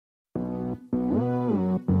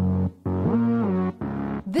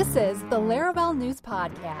This is the Laravel News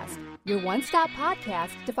Podcast, your one-stop podcast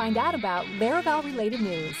to find out about Laravel-related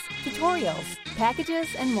news, tutorials, packages,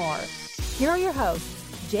 and more. Here are your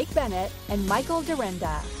hosts, Jake Bennett and Michael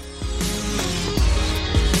Dorinda.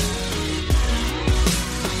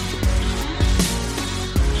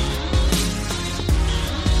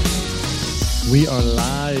 We are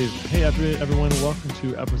live. Hey, everyone. Welcome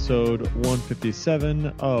to episode 157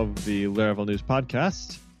 of the Laravel News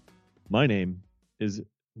Podcast. My name is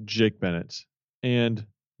Jake Bennett, and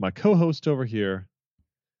my co-host over here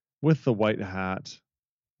with the white hat,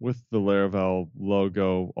 with the Laravel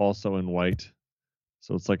logo also in white,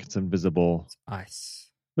 so it's like it's invisible. It's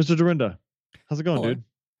ice. Mr. Dorinda, how's it going, Hello. dude?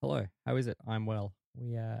 Hello. How is it? I'm well.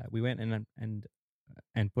 We went and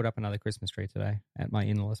put up another Christmas tree today at my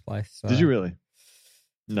in-laws' place. So, Did you really?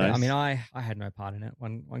 Nice. Yeah, I mean, I had no part in it.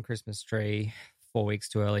 One Christmas tree 4 weeks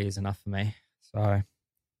too early is enough for me. So.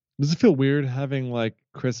 Does it feel weird having like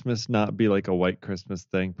Christmas not be like a white Christmas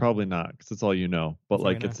thing? Probably not, because it's all you know. But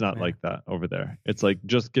like, it's not like that over there. It's like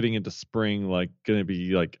just getting into spring, like going to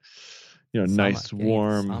be like, you know, Summer, nice,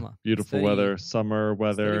 warm, beautiful weather, summer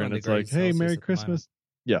weather, and it's like, hey, Merry Christmas.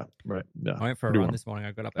 Yeah, right. Yeah. I went for a run this morning.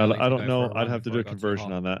 I got up early. I don't know. I'd have to do a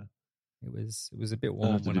conversion on that. It was a bit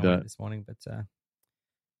warm when I went this morning, but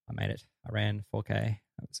I made it. I ran 4K.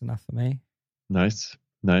 That was enough for me. Nice.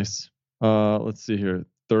 Let's see here.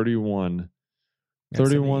 31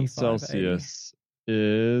 Celsius 80.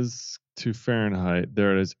 Is to Fahrenheit.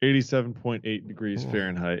 There it is. 87.8 degrees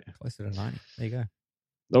Fahrenheit. Closer to 90. There you go.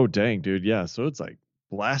 Oh, dang, dude. Yeah. So it's like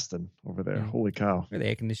blasting over there. Yeah. Holy cow. With the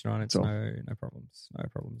air conditioner on, it's no problems. No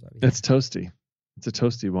problems over here. It's toasty. It's a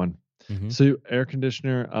toasty one. Mm-hmm. So air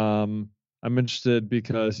conditioner, I'm interested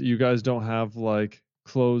because you guys don't have like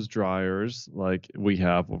clothes dryers like we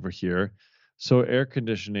have over here. So air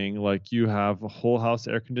conditioning, like you have a whole house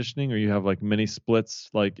air conditioning, or you have like mini splits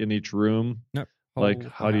like in each room? Nope. Like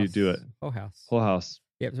how do you do it? Whole house. Whole house.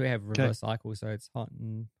 Yep. So we have reverse cycle, so it's hot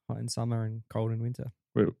in summer and cold in winter.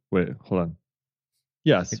 Wait, hold on.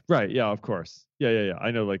 Yes, right. Yeah, of course. Yeah.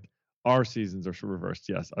 I know like our seasons are reversed.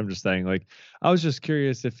 Yes. I'm just saying, like, I was just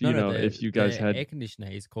curious if if you guys had air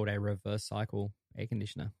conditioner is called a reverse cycle air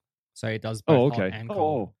conditioner. So it does both hot and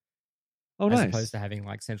cold. Oh, nice. As opposed to having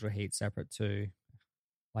like central heat separate to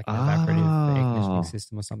like an evaporative air conditioning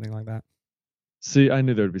system or something like that. See, I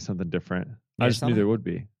knew there would be something different. Yeah, I just knew there would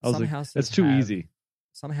be. I was like, it's too easy.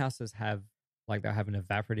 Some houses have like they'll have an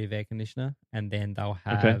evaporative air conditioner, and then they'll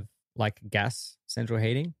have like gas central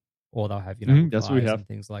heating, or they'll have that's what we have. And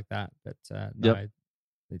things like that. But no,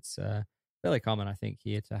 it's fairly common, I think,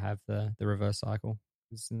 here to have the reverse cycle.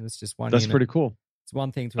 It's just one. That's pretty cool. It's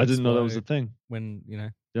one thing to. I didn't know that was a thing. When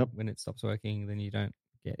when it stops working, then you don't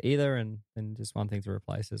get either, and then just one thing to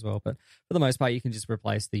replace as well. But for the most part, you can just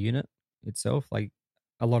replace the unit itself. Like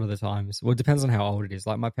a lot of the times, well, it depends on how old it is.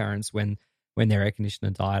 Like my parents, when their air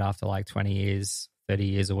conditioner died after like 20 years, 30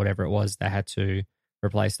 years, or whatever it was, they had to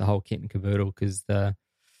replace the whole kit and caboodle because the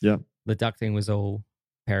ducting was all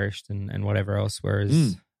perished and whatever else.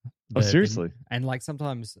 Whereas, seriously, and like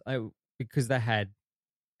sometimes because they had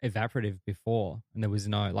evaporative before, and there was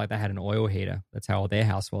no they had an oil heater. That's how old their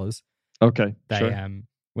house was. Okay, they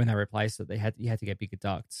when they replaced it, you had to get bigger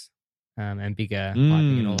ducts and bigger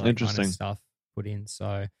piping and all that kind of stuff put in.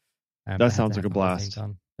 So that sounds like a blast.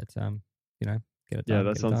 Done. But get it done.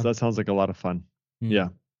 Yeah, that sounds like a lot of fun. Yeah,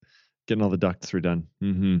 getting all the ducts redone.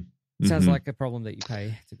 Sounds like a problem that you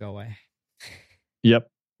pay to go away. Yep.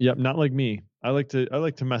 Not like me. I like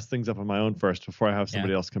to mess things up on my own first before I have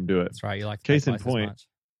somebody else come do it. That's right. You like to case in point.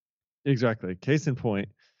 Exactly. Case in point,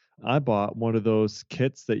 I bought one of those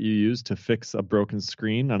kits that you use to fix a broken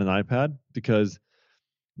screen on an iPad because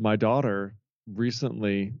my daughter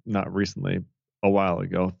a while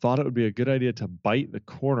ago, thought it would be a good idea to bite the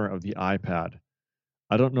corner of the iPad.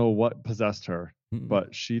 I don't know what possessed her,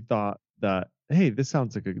 but she thought that, hey, this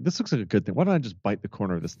looks like a good thing. Why don't I just bite the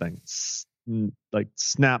corner of this thing? Like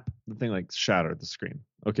snap the thing, like shatter the screen.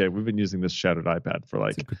 Okay, we've been using this shattered iPad for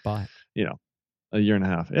like a year and a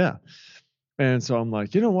half. Yeah. And so I'm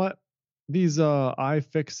like, you know what? These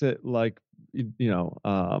iFixit, like,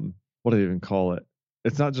 what do they even call it?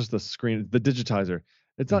 It's not just the screen, the digitizer.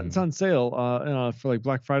 It's not. It's on sale for like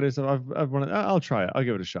Black Friday. So I'll try it. I'll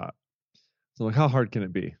give it a shot. So I'm like, how hard can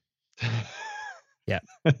it be? Yeah.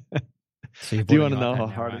 So do you want to know how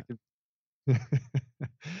hard it can?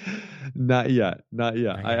 Not yet.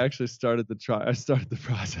 I actually started the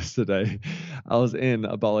process today. I was in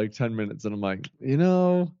about like 10 minutes and I'm like,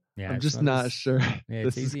 I'm just not sure. Yeah,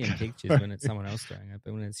 it's easy in pictures when it's someone else doing it,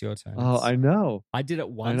 but when it's your turn. I know. I did it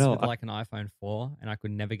once with like an iPhone 4 and I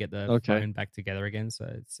could never get the phone back together again. So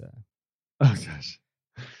it's oh gosh.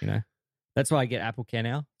 That's why I get Apple Care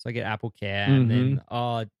now. So I get Apple Care, and then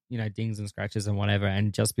dings and scratches and whatever.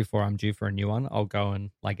 And just before I'm due for a new one, I'll go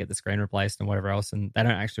and like get the screen replaced and whatever else. And they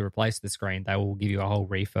don't actually replace the screen; they will give you a whole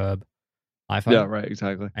refurb iPhone. Yeah, right,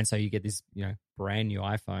 exactly. And so you get this, brand new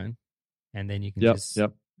iPhone, and then you can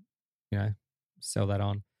sell that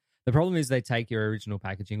on. The problem is they take your original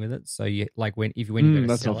packaging with it. So you like when you go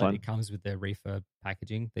to sell it, it comes with the refurb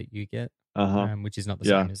packaging that you get, which is not the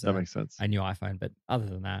same as that makes sense. A new iPhone. But other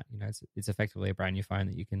than that, it's effectively a brand new phone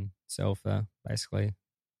that you can sell for basically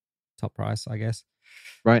top price, I guess.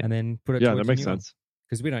 Right. And then put it. Yeah, that makes sense.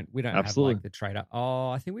 Because we don't Absolutely. have like the trade up. Oh,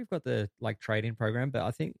 I think we've got the like trade-in program, but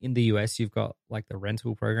I think in the US you've got like the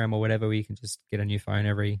rental program or whatever where you can just get a new phone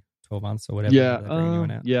every 12 months or whatever.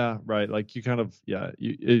 Yeah, right. Like you kind of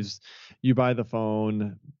you buy the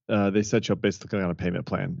phone, they set you up basically on a payment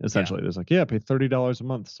plan. Essentially, there's like pay $30 a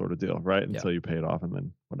month sort of deal, right? Until you pay it off, and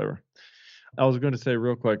then whatever. I was going to say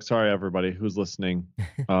real quick, sorry everybody who's listening.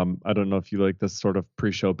 I don't know if you like this sort of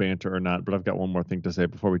pre-show banter or not, but I've got one more thing to say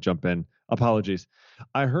before we jump in. Apologies.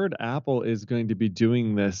 I heard Apple is going to be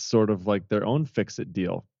doing this sort of like their own fix-it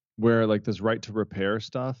deal where like this right to repair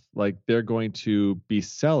stuff, like they're going to be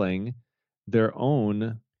selling their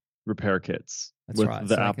own repair kits with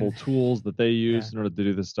the Apple tools that they use in order to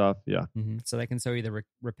do this stuff. Yeah. Mm-hmm. So they can sell you the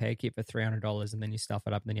repair kit for $300 and then you stuff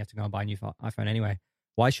it up and then you have to go and buy a new iPhone anyway.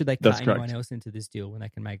 Why should they cut anyone else into this deal when they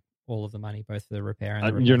can make all of the money both for the repair and the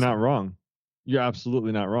replacement? You're not wrong. You're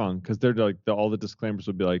absolutely not wrong because they're like all the disclaimers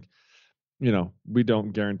would be like, we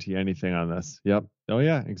don't guarantee anything on this. Yep. Oh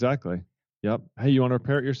yeah, exactly. Yep. Hey, you want to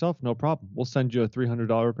repair it yourself? No problem. We'll send you a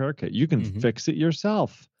 $300 repair kit. You can fix it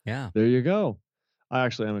yourself. Yeah. There you go. I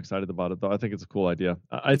actually am excited about it though. I think it's a cool idea.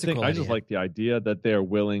 I just like the idea that they're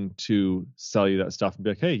willing to sell you that stuff and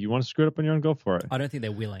be like, hey, you want to screw it up on your own? Go for it. I don't think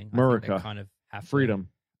they're willing. America. I think they kind of have freedom.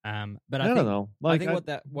 But I don't know. Like, I think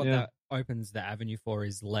that opens the avenue for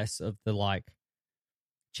is less of the like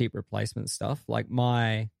cheap replacement stuff. Like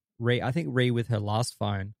I think with her last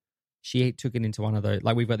phone, she took it into one of those,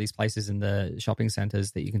 like we've got these places in the shopping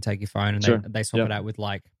centers that you can take your phone and they swap it out with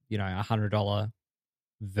like, $100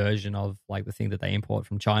 version of like the thing that they import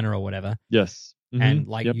from China or whatever. Yes. Mm-hmm. And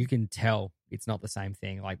like you can tell it's not the same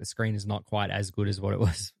thing. Like the screen is not quite as good as what it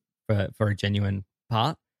was for a genuine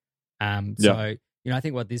part. So, I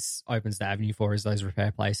think what this opens the avenue for is those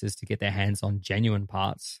repair places to get their hands on genuine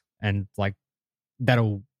parts and like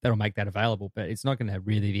that'll make that available, but it's not going to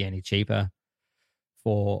really be any cheaper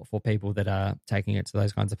for people that are taking it to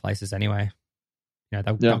those kinds of places anyway.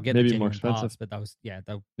 They'll get the genuine more expensive parts, but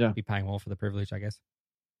they'll be paying more for the privilege, I guess.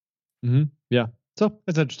 Mm-hmm. Yeah. So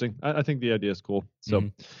it's interesting. I think the idea is cool. So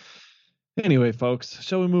anyway, folks,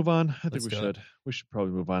 shall we move on? I think we should. We should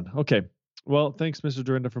probably move on. Okay. Well, thanks, Mr.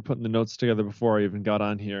 Dorinda, for putting the notes together before I even got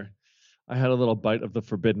on here. I had a little bite of the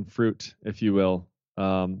forbidden fruit, if you will.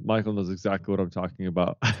 Michael knows exactly what I'm talking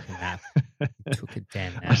about. Took a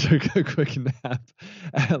damn nap. I took a quick nap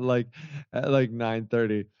at like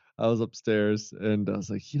 9:30. I was upstairs and I was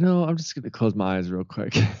like, I'm just going to close my eyes real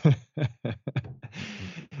quick.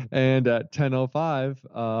 And at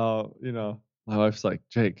 10:05, my wife's like,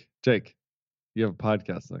 Jake, you have a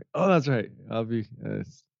podcast. I'm like, oh, that's right. I'll be,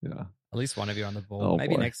 At least one of you on the ball.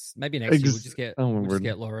 Maybe next year we'll just get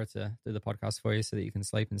Laura to do the podcast for you so that you can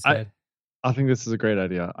sleep instead. I think this is a great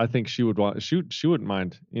idea. I think she would she wouldn't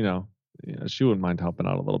mind, she wouldn't mind helping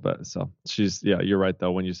out a little bit. So you're right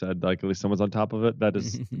though. When you said like at least someone's on top of it, that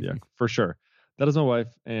is for sure. That is my wife,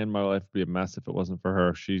 and my life would be a mess if it wasn't for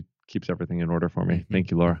her. She keeps everything in order for me. Thank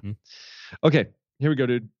you, Laura. Okay, here we go,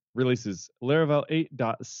 dude. Releases Laravel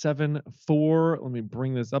 8.74. Let me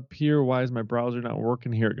bring this up here. Why is my browser not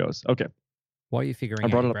working? Here it goes. Okay. While you're figuring I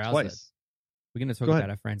brought out it up twice. We're going to talk about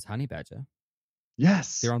our friends Honey Badger.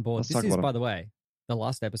 Yes. They're on board. This is, by the way, the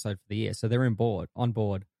last episode for the year. So they're on board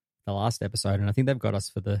the last episode. And I think they've got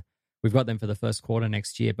us we've got them for the first quarter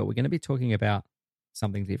next year, but we're going to be talking about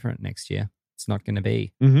something different next year. It's not going to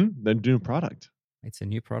be the new product. It's a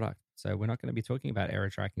new product. So we're not going to be talking about error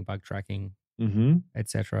tracking, bug tracking,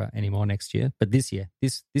 etc. anymore next year. But this year,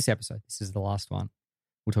 this episode, this is the last one.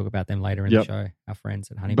 We'll talk about them later in the show, our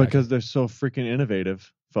friends at Honey Badger. Because they're so freaking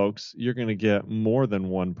innovative, folks. You're going to get more than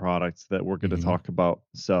one product that we're going to talk about.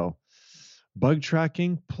 So bug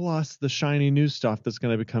tracking plus the shiny new stuff that's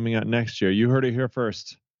going to be coming out next year. You heard it here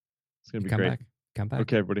first. It's going to be great. Come back.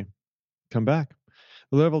 Okay, everybody. Come back.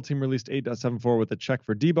 The Laravel team released 8.74 with a check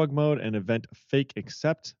for debug mode and event fake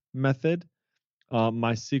accept method,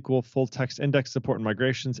 MySQL full text index support and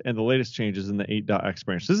migrations, and the latest changes in the 8.x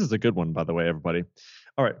branch. This is a good one, by the way, everybody.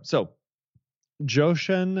 All right, so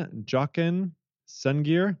Jochen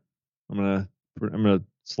Sengir. I'm gonna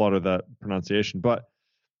slaughter that pronunciation, but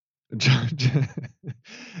Jochin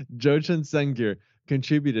Sengir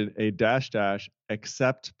contributed a --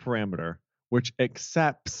 accept parameter, which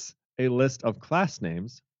accepts a list of class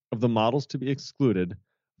names of the models to be excluded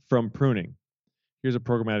from pruning. Here's a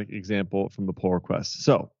programmatic example from the pull request.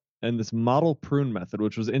 So, in this model prune method,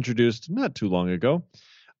 which was introduced not too long ago,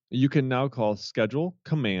 you can now call schedule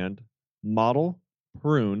command model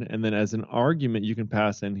prune, and then as an argument, you can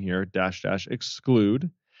pass in here -- exclude,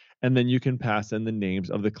 and then you can pass in the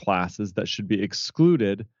names of the classes that should be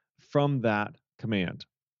excluded from that command.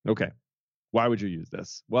 Okay, why would you use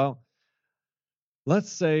this? Well,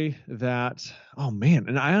 let's say that, oh man,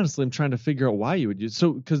 and I honestly am trying to figure out why you would use,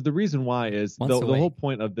 so because the reason why is the whole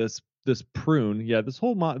point of this prune,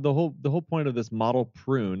 the whole point of this model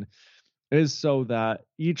prune is so that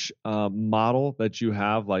each model that you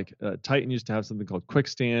have, like Titan used to have something called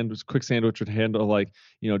Quickstand, which would handle like,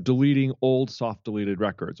 deleting old soft deleted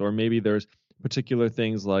records, or maybe there's particular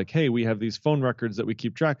things like, hey, we have these phone records that we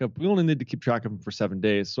keep track of. We only need to keep track of them for 7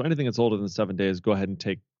 days. So anything that's older than 7 days, go ahead and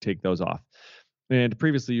take those off. And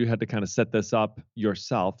previously, you had to kind of set this up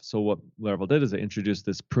yourself. So what Laravel did is they introduced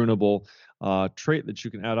this prunable trait that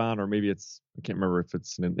you can add on, or maybe I can't remember if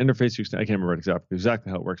it's an interface. I can't remember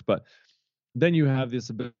exactly how it works, but then you have this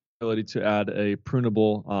ability to add a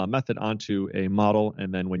prunable method onto a model,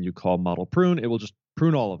 and then when you call model prune, it will just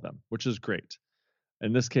prune all of them, which is great.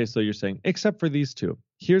 In this case, though, you're saying, except for these two.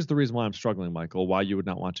 Here's the reason why I'm struggling, Michael, why you would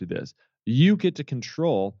not want to do this. You get to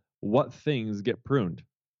control what things get pruned,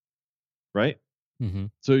 right? Mm-hmm.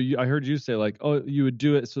 So I heard you say like, oh, you would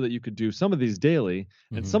do it so that you could do some of these daily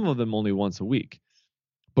and some of them only once a week.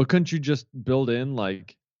 But couldn't you just build in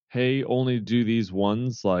like, hey, only do these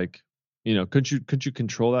ones, like, couldn't you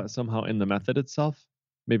control that somehow in the method itself?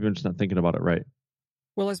 Maybe I'm just not thinking about it right.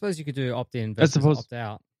 Well, I suppose you could do opt in versus opt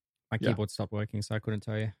out. My keyboard stopped working, so I couldn't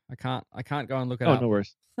tell you. I can't go and look it up. Oh, no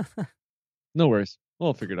worries. No worries.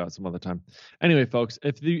 We'll figure it out some other time. Anyway, folks,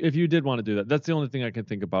 if you did want to do that, that's the only thing I can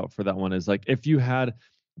think about for that one is like if you had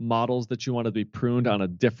models that you wanted to be pruned on a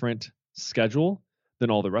different schedule than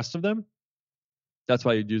all the rest of them, that's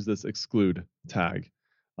why you'd use this exclude tag.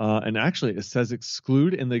 And actually, it says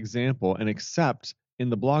exclude in the example and accept in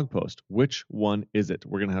the blog post. Which one is it?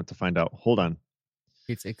 We're going to have to find out. Hold on.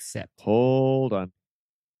 It's accept. Hold on.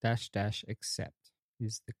 -- accept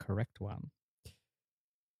is the correct one.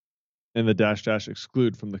 And the --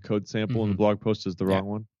 exclude from the code sample in the blog post is the wrong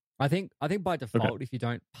one? I think by default, if you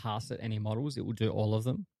don't pass it any models, it will do all of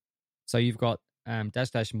them. So you've got -- model. Yes,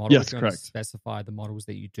 if you want correct. to specify the models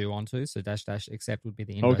that you do onto. So -- accept would be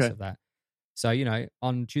the inverse of that. So,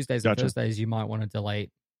 on Tuesdays and Thursdays, you might want to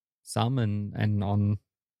delete some, and on,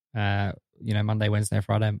 Monday, Wednesday,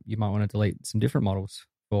 Friday, you might want to delete some different models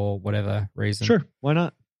for whatever reason. Sure. Why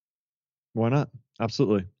not?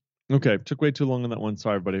 Absolutely. Okay. Took way too long on that one.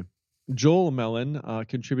 Sorry, everybody. Joel Mellon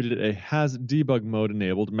contributed a has debug mode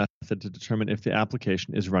enabled method to determine if the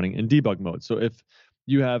application is running in debug mode. So if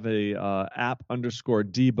you have a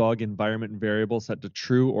app_debug environment variable set to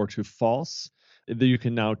true or to false, you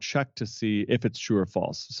can now check to see if it's true or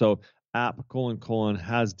false. So app :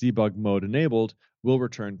 has debug mode enabled will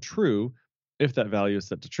return true if that value is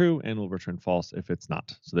set to true, and will return false if it's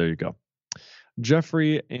not. So there you go.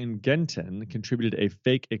 Jeffrey Ingenton contributed a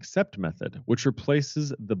fake accept method, which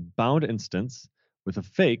replaces the bound instance with a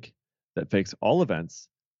fake that fakes all events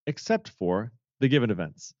except for the given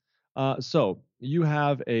events. So you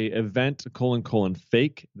have a event :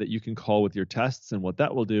 fake that you can call with your tests. And what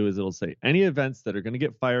that will do is it'll say any events that are going to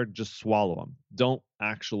get fired, just swallow them. Don't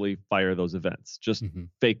actually fire those events. Just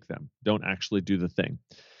fake them. Don't actually do the thing.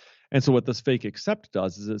 And so what this fake accept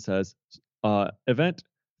does is it says event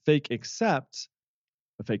fake accept,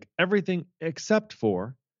 fake everything except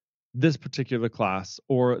for this particular class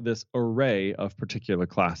or this array of particular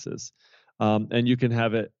classes. And you can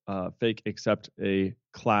have it fake accept a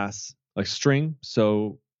class like string,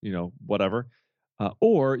 so whatever,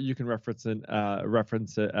 or you can reference it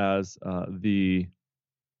as the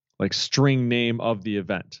like string name of the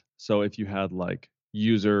event. So if you had like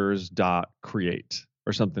users.create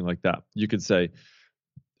or something like that, you could say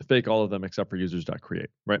fake all of them except for users.create,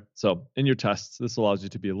 right? So in your tests, this allows you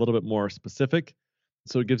to be a little bit more specific.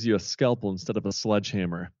 So it gives you a scalpel instead of a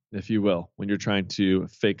sledgehammer, if you will, when you're trying to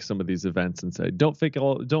fake some of these events and say, don't fake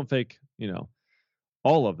all of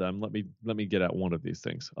them. Let me get at one of these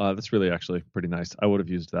things. That's really actually pretty nice. I would have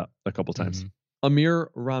used that a couple times. Amir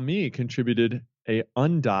Rami contributed a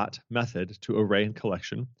undot method to array and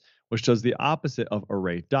collection, which does the opposite of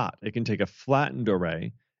array dot. It can take a flattened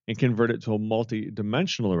array and convert it to a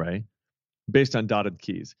multi-dimensional array based on dotted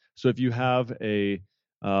keys. So if you have a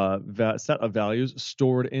set of values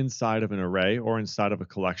stored inside of an array or inside of a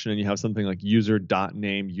collection, and you have something like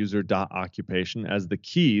user.name, user.occupation as the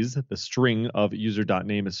keys, the string of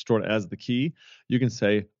user.name is stored as the key, you can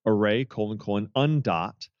say array :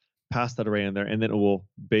 undot, pass that array in there, and then it will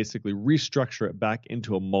basically restructure it back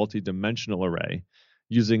into a multi-dimensional array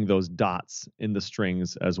using those dots in the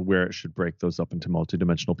strings as where it should break those up into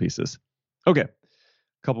multi-dimensional pieces. Okay.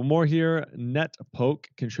 Couple more here. NetPoke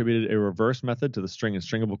contributed a reverse method to the string and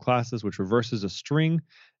stringable classes, which reverses a string,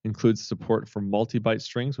 includes support for multi-byte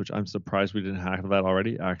strings, which I'm surprised we didn't have that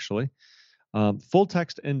already, actually. Full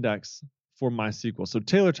text index for MySQL. So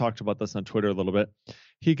Taylor talked about this on Twitter a little bit.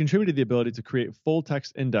 He contributed the ability to create full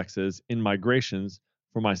text indexes in migrations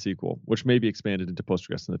for MySQL, which may be expanded into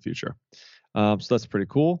Postgres in the future. So that's pretty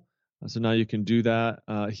cool. So now you can do that.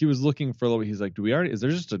 He was looking for a little bit. He's like, is there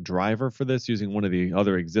just a driver for this using one of the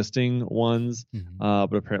other existing ones?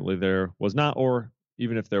 But apparently there was not, or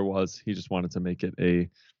even if there was, he just wanted to make it a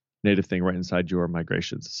native thing right inside your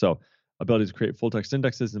migrations. So ability to create full text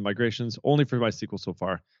indexes and migrations only for MySQL so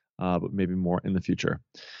far, but maybe more in the future.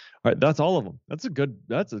 All right, that's all of them. That's a good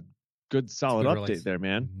solid update release there,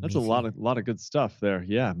 man. That's meaty. a lot of good stuff there.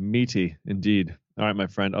 Yeah, meaty indeed. All right, my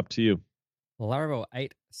friend, up to you. Laravel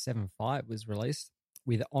 8.7.5 was released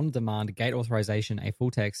with on-demand gate authorization, a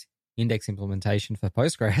full-text index implementation for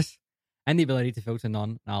Postgres, and the ability to filter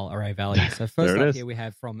non-null array values. So first up here we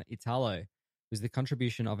have from Italo, was the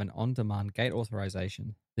contribution of an on-demand gate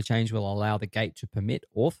authorization. The change will allow the gate to permit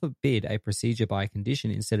or forbid a procedure by a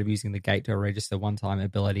condition instead of using the gate to register one-time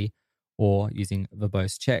ability or using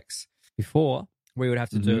verbose checks. Before, we would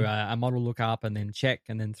have to do a model lookup and then check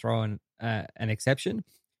and then throw an exception.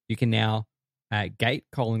 You can now gate :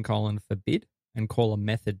 forbid and call a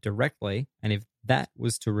method directly. And if that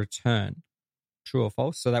was to return true or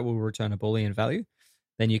false, so that will return a Boolean value,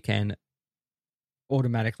 then you can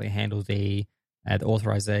automatically handle the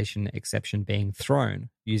authorization exception being thrown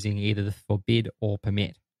using either the forbid or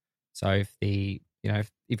permit. So if you're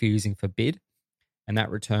using forbid and that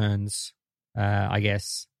returns,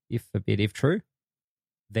 if true,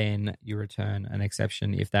 then you return an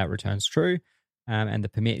exception if that returns true. And the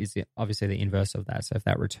permit is obviously the inverse of that. So if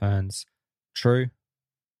that returns true,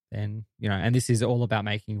 then, and this is all about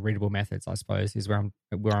making readable methods, I suppose, is where I'm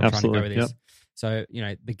trying to go with this. Yep. So,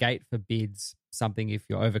 the gate forbids something if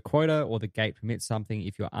you're over quota, or the gate permits something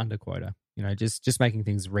if you're under quota. Just making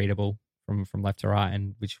things readable from left to right,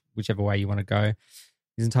 and whichever way you want to go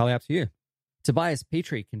is entirely up to you. Tobias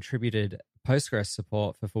Petrie contributed Postgres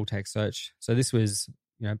support for full text search. So this was,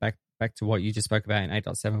 back to what you just spoke about in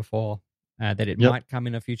 8.7.4. That it might come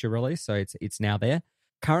in a future release, so it's now there.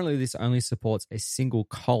 Currently, this only supports a single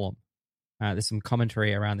column. There's some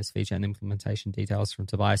commentary around this feature and implementation details from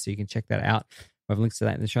Tobias, so you can check that out. I have links to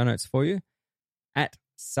that in the show notes for you.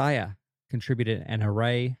 @Saya contributed an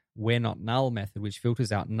array where not null method, which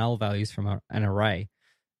filters out null values from an array.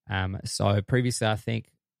 So previously, I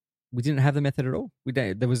think we didn't have the method at all.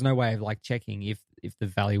 There was no way of checking if the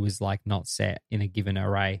value was not set in a given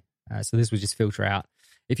array. So this would just filter out.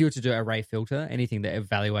 If you were to do array filter, anything that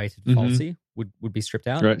evaluated falsy would be stripped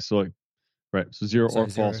out. Right. So zero or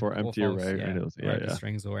false or empty false, array. Yeah.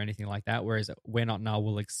 Strings or anything like that. Whereas where not null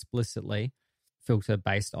will explicitly filter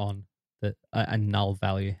based on a null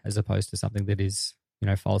value as opposed to something that is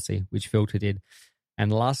falsy, which filter did. And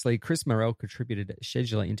lastly, Chris Morrell contributed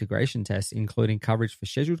scheduler integration tests, including coverage for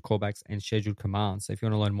scheduled callbacks and scheduled commands. So if you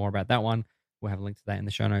want to learn more about that one, we'll have a link to that in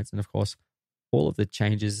the show notes. And of course, all of the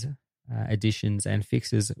changes, additions, and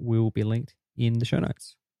fixes will be linked in the show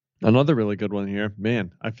notes. Another really good one here.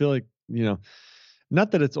 Man, I feel like,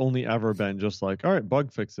 not that it's only ever been just all right,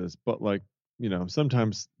 bug fixes, but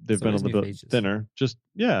sometimes they've been a little bit thinner.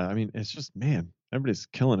 It's just, man, everybody's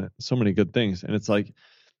killing it. So many good things. And it's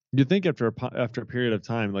you think after a period of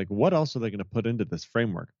time, what else are they going to put into this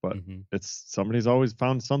framework? But it's somebody's always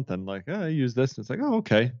found something I use this. And it's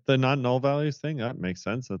okay, the non-null values thing, that makes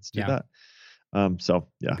sense. Let's do that.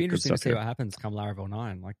 It'd be interesting to see what happens come Laravel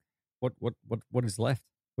 9. What is left?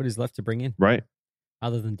 What is left to bring in? Right.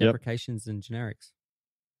 Other than deprecations and generics.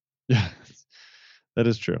 Yeah, that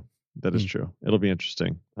is true. That is true. It'll be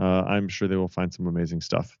interesting. I'm sure they will find some amazing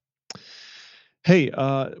stuff. Hey,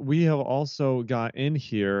 we have also got in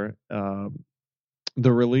here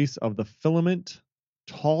the release of the Filament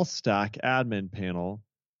Tall Stack admin panel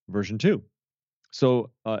version 2.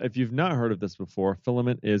 So if you've not heard of this before,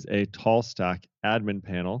 Filament is a tall stack admin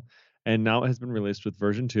panel, and now it has been released with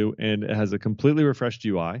version 2, and it has a completely refreshed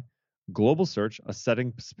UI, global search, a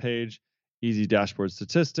settings page, easy dashboard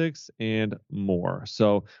statistics, and more.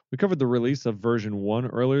 So we covered the release of version 1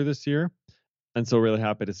 earlier this year. And so really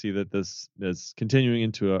happy to see that this is continuing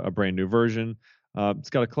into a brand new version. It's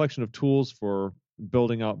got a collection of tools for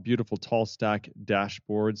building out beautiful tall stack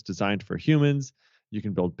dashboards designed for humans. You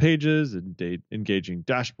can build pages and engaging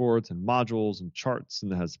dashboards and modules and charts,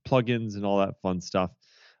 and it has plugins and all that fun stuff.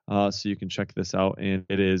 So you can check this out, and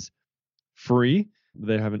it is free.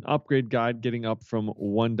 They have an upgrade guide getting up from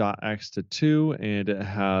 1.x to 2, and it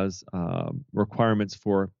has requirements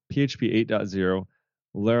for PHP 8.0,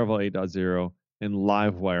 Laravel 8.0, and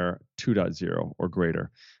Livewire 2.0 or greater.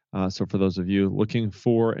 So for those of you looking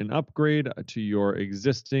for an upgrade to your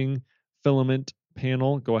existing filament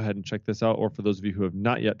panel, go ahead and check this out. Or for those of you who have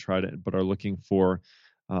not yet tried it but are looking for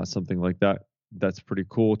something like that, that's pretty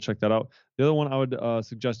cool. Check that out. The other one I would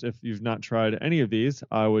suggest, if you've not tried any of these,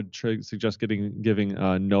 I would suggest giving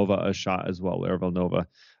Nova a shot as well. Laravel Nova,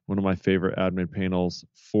 one of my favorite admin panels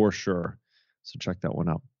for sure. So check that one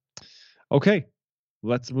out. Okay,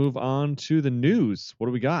 let's move on to the news. What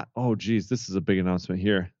do we got? Oh, geez, this is a big announcement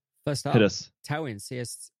here. First up, hit us. Tailwind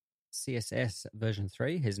CSS version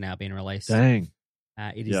 3 has now been released. Dang.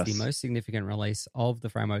 It is the most significant release of the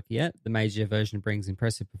framework yet. The major version brings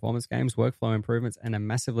impressive performance gains, workflow improvements, and a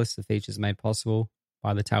massive list of features made possible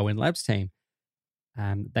by the Tailwind Labs team.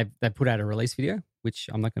 They put out a release video, which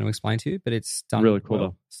I'm not going to explain to you, but it's done really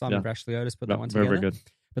cool. Simon Brashliotis put that one together. Very good.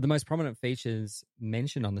 But the most prominent features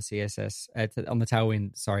mentioned on the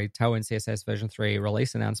Tailwind CSS version 3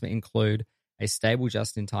 release announcement include a stable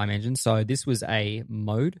just-in-time engine. So this was a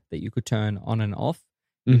mode that you could turn on and off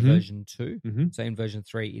in version 2. So in version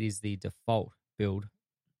 3, it is the default build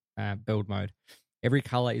mode. Every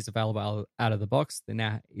color is available out of the box. There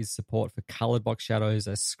now is support for colored box shadows,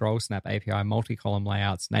 a scroll snap API, multi-column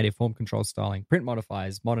layouts, native form control styling, print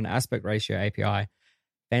modifiers, modern aspect ratio API,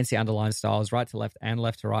 fancy underline styles, right to left and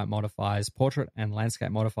left to right modifiers, portrait and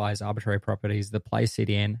landscape modifiers, arbitrary properties, the play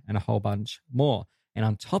CDN, and a whole bunch more. And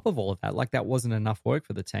on top of all of that, like that wasn't enough work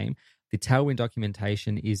for the team, the Tailwind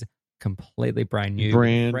documentation is completely brand new,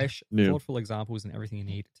 fresh, thoughtful examples and everything you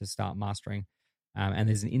need to start mastering. And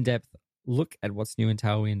there's an in-depth look at what's new in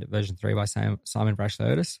Tailwind version 3 by Simon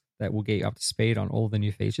Brashliotis that will get you up to speed on all the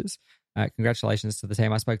new features. Congratulations to the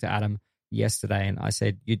team. I spoke to Adam yesterday and I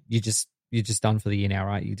said, you're just done for the year now,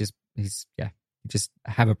 right? You just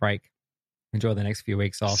have a break, enjoy the next few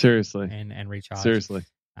weeks off. Seriously. And recharge. Seriously.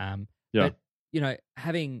 But,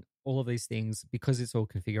 having all of these things, because it's all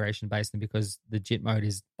configuration based and because the JIT mode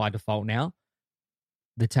is by default now,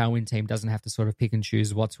 the Tailwind team doesn't have to sort of pick and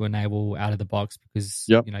choose what to enable out of the box because,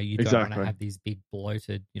 you don't want to have these big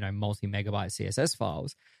bloated, multi-megabyte CSS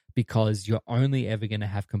files because you're only ever going to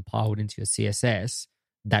have compiled into your CSS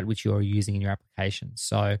that which you're using in your application.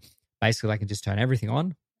 So basically they can just turn everything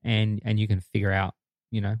on and you can figure out,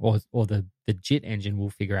 or the JIT engine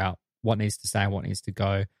will figure out what needs to stay and what needs to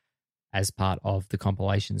go as part of the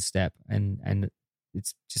compilation step. And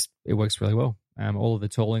it works really well. All of the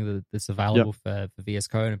tooling that's available for VS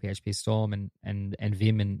Code and PHP Storm and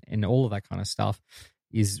Vim and all of that kind of stuff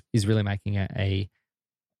is really making it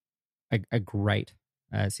a great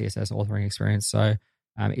CSS authoring experience. So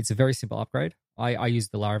it's a very simple upgrade. I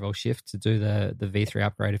used the Laravel Shift to do the V3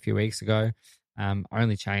 upgrade a few weeks ago. I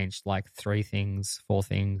only changed like 4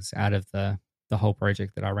 things out of the whole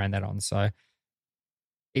project that I ran that on. So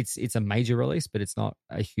it's a major release, but it's not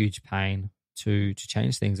a huge pain to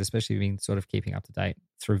change things, especially being sort of keeping up to date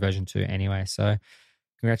through version 2 anyway. So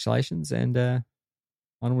congratulations and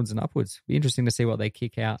onwards and upwards. Be interesting to see what they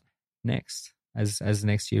kick out next as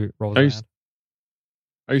next year rolls around.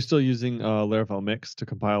 Are you still using Laravel Mix to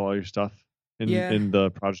compile all your stuff in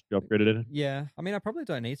the project you upgraded in? Yeah. I mean, I probably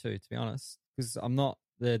don't need to be honest, because I'm not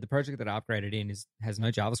the project that I upgraded in has no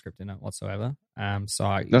JavaScript in it whatsoever.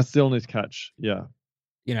 So that's the only catch. Yeah.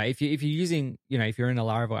 If you're using, if you're in a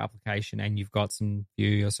Laravel application and you've got some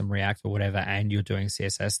Vue or some React or whatever, and you're doing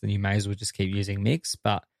CSS, then you may as well just keep using Mix.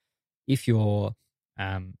 But if you're,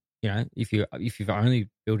 if you're only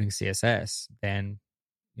building CSS, then,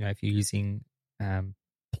 if you're using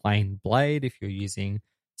plain Blade, if you're using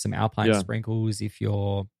some Alpine sprinkles, if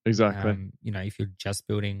you're if you're just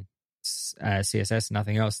building CSS and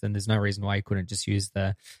nothing else, then there's no reason why you couldn't just use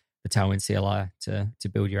the Tailwind CLI to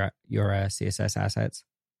build your CSS assets.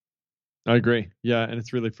 I agree. Yeah, and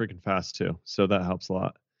it's really freaking fast too, so that helps a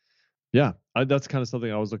lot. Yeah, that's kind of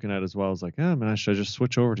something I was looking at as well. I was like, man, should I just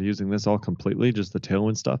switch over to using this all completely, just the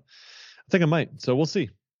Tailwind stuff? I think I might. So we'll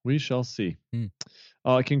see. We shall see.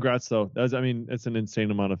 Congrats though. It's an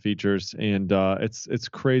insane amount of features, and it's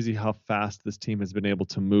crazy how fast this team has been able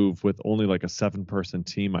to move with only like a 7-person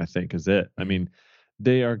team. I think is it. I mean,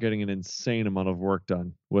 they are getting an insane amount of work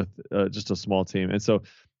done with just a small team, and so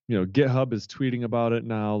GitHub is tweeting about it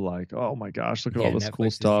now, like, oh my gosh, look at all this Netflix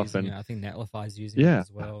cool stuff. Using And it. I think Netlify is using it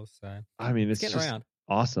as well. So I mean, it's getting just around.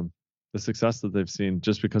 awesome. The success that they've seen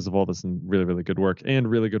just because of all this and really, really good work and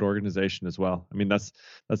really good organization as well. I mean, that's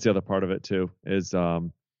the other part of it too, is I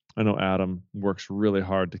know Adam works really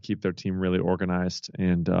hard to keep their team really organized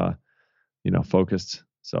and, focused.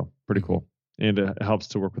 So pretty cool. And it helps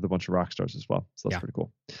to work with a bunch of rock stars as well. So that's pretty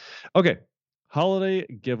cool. Okay. Holiday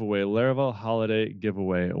giveaway, Laravel holiday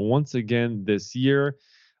giveaway. Once again this year,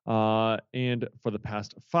 and for the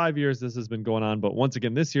past 5 years, this has been going on. But once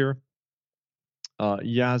again this year,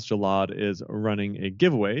 Yaz Jalad is running a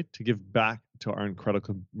giveaway to give back to our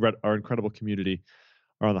incredible community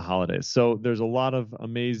around the holidays. So there's a lot of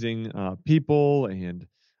amazing people and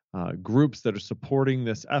groups that are supporting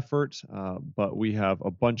this effort, but we have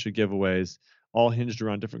a bunch of giveaways all hinged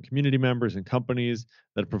around different community members and companies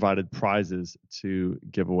that have provided prizes to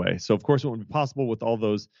give away. So of course it wouldn't be possible with all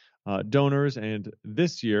those donors. And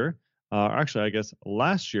this year, actually, I guess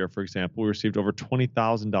last year, for example, we received over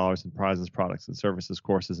 $20,000 in prizes, products and services,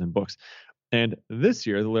 courses, and books. And this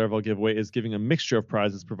year, the Laravel giveaway is giving a mixture of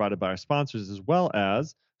prizes provided by our sponsors, as well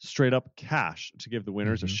as straight up cash to give the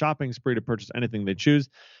winners a shopping spree to purchase anything they choose.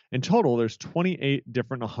 In total, there's 28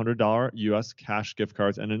 different $100 US cash gift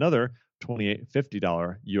cards and another 28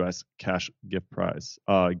 $50 US cash gift cards,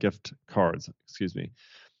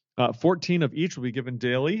 14 of each will be given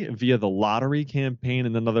daily via the lottery campaign,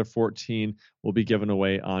 and another 14 will be given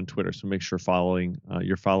away on Twitter. So make sure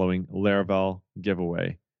you're following Laravel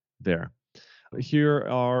giveaway there. Here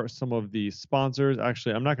are some of the sponsors.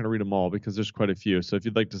 Actually, I'm not going to read them all because there's quite a few. So if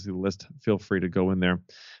you'd like to see the list, feel free to go in there.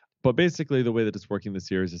 But basically, the way that it's working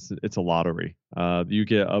this year is it's a lottery. You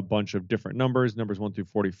get a bunch of different numbers 1 through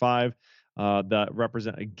 45, that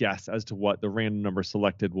represent a guess as to what the random number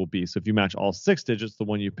selected will be. So if you match all 6 digits, the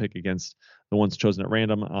one you pick against the ones chosen at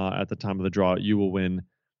random at the time of the draw, you will win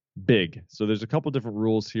big. So there's a couple different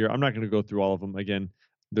rules here. I'm not going to go through all of them. Again,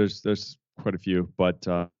 there's quite a few, but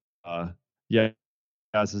Yaz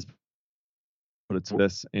has put it to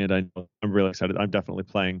this, and I'm really excited. I'm definitely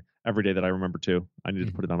playing every day that I remember to. I need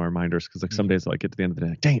to put it on my reminders because some days I get to the end of the day,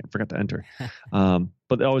 like, dang it, I forgot to enter.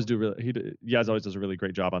 But they always do. Yaz always does a really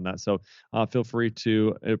great job on that. So feel free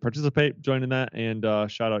to participate, join in that, and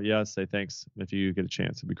shout out Yaz. Say thanks if you get a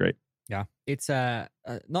chance. It'd be great. Yeah, it's not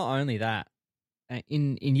only that.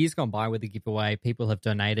 In years gone by with the giveaway, people have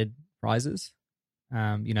donated prizes.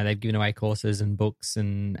 They've given away courses and books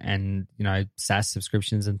and SaaS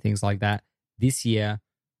subscriptions and things like that. This year,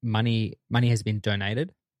 money has been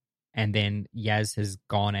donated, and then Yaz has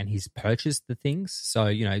gone and he's purchased the things.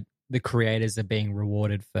 So the creators are being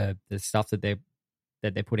rewarded for the stuff that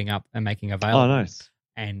they're putting up and making available. Oh, nice!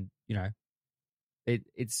 And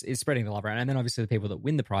it's spreading the love around. And then obviously the people that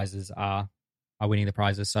win the prizes are winning the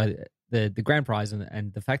prizes. So the grand prize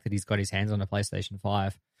and the fact that he's got his hands on a PlayStation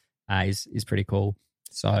 5 is pretty cool.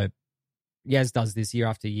 So Yaz does this year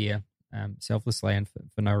after year, selflessly and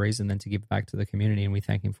for no reason than to give back to the community, and we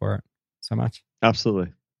thank him for it so much.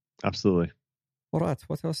 Absolutely. All right,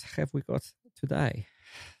 what else have we got today?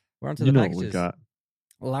 We're on to the packages. What we got.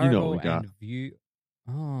 Laravel and Vue.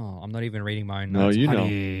 Oh, I'm not even reading my notes. No,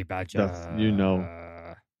 Honey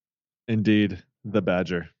Badger. Indeed, the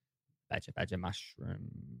Badger. Badger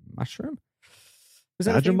mushroom. Was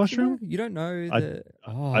that Badger mushroom? You don't know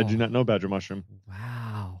I do not know Badger mushroom.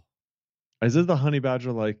 Wow. Is it the honey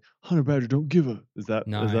badger, like honey badger don't give a? Is that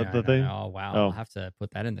the thing? No. Oh wow! I'll have to put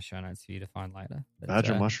that in the show notes for you to find later. But,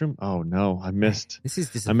 badger mushroom? Oh no, I missed. This is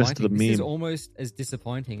disappointing. I missed the meme. This is almost as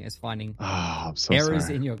disappointing as finding errors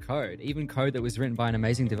in your code, even code that was written by an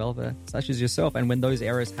amazing developer such as yourself. And when those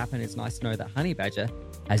errors happen, it's nice to know that Honey Badger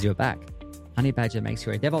has your back. Honey Badger makes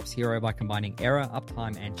you a DevOps hero by combining error,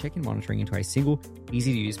 uptime, and check-in monitoring into a single,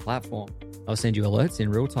 easy-to-use platform. They'll send you alerts in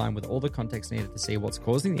real time with all the context needed to see what's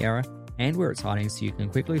causing the error and where it's hiding so you can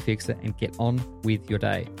quickly fix it and get on with your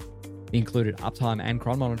day. The included uptime and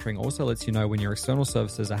cron monitoring also lets you know when your external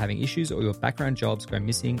services are having issues or your background jobs go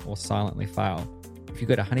missing or silently fail. If you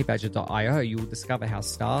go to honeybadger.io, you will discover how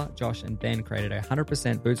Star, Josh, and Ben created a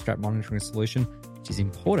 100% bootstrap monitoring solution, which is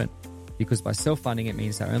important because by self-funding it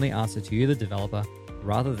means they only answer to you, the developer,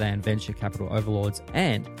 rather than venture capital overlords,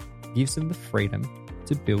 and gives them the freedom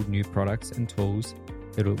to build new products and tools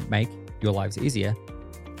that will make your lives easier,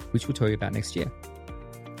 which we'll tell you about next year.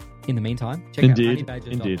 In the meantime, check out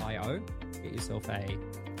honeybadger.io. Get yourself a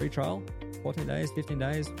free trial, 14 days, 15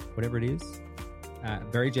 days, whatever it is.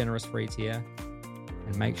 Very generous free tier.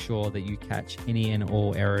 And make sure that you catch any and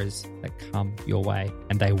all errors that come your way.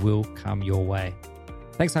 And they will come your way.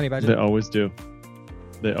 Thanks, Honey Badger. They always do.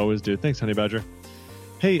 Thanks, Honey Badger.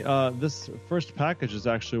 Hey, this first package is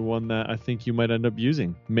actually one that I think you might end up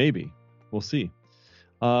using. Maybe. We'll see.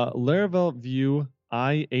 Laravel View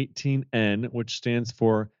I18N, which stands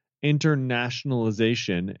for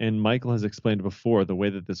internationalization, and Michael has explained before the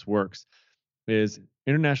way that this works is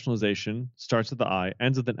internationalization starts with the I,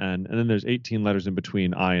 ends with an N, and then there's 18 letters in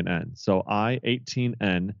between I and N. So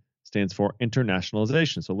I18N stands for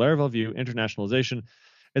internationalization. So Laravel View internationalization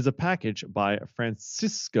is a package by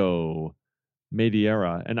Francisco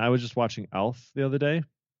Mediera. And I was just watching Elf the other day. Have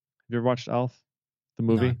you ever watched Elf, the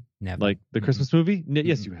movie? No, never. Like the Christmas movie?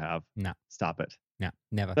 Yes, you have. No. Stop it. No,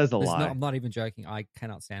 never. That's a lie. I'm not even joking. I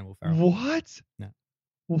cannot stand Will Ferrell. What? No.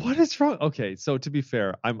 What is wrong? Okay, so to be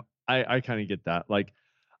fair, I kind of get that. Like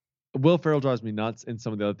Will Ferrell drives me nuts in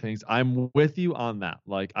some of the other things. I'm with you on that.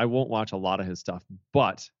 Like I won't watch a lot of his stuff,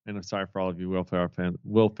 but and I'm sorry for all of you Will Ferrell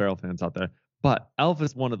fans out there, but Elf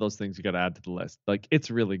is one of those things you got to add to the list. Like it's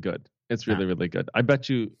really good. It's really really good. I bet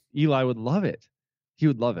you Eli would love it. He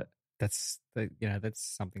would love it. That's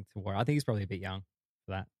something to worry. I think he's probably a bit young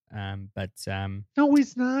for that. But no,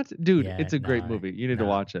 he's not, dude. Yeah, it's a great movie. You need to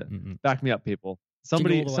watch it. Back me up, people.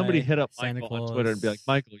 Somebody hit up Santa Michael Claus. on Twitter and be like,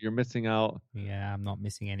 Michael, you're missing out. Yeah, I'm not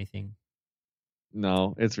missing anything.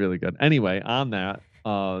 No, it's really good. Anyway, on that,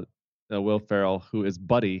 Will Ferrell, who is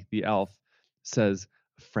Buddy the elf, says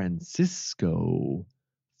Francisco,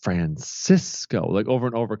 like over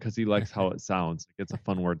and over because he likes how it sounds. It's a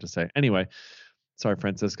fun word to say. Anyway, sorry,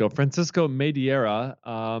 Francisco. Francisco Mediera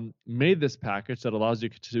made this package that allows you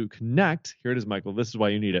to connect. Here it is, Michael. This is why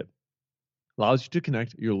you need it. Allows you to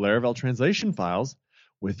connect your Laravel translation files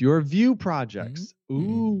with your Vue projects.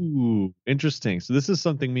 Ooh, interesting. So this is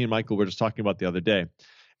something me and Michael were just talking about the other day,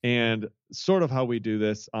 and sort of how we do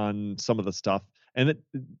this on some of the stuff. And it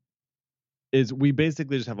is we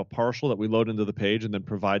basically just have a partial that we load into the page and then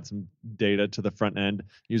provide some data to the front end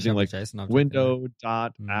using like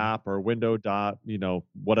window.app or window.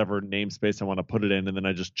 Whatever namespace I want to put it in, and then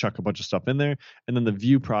I just chuck a bunch of stuff in there, and then the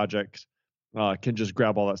Vue project can just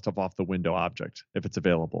grab all that stuff off the window object if it's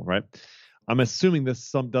available, right? I'm assuming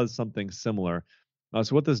this does something similar.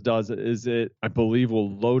 So what this does is I believe,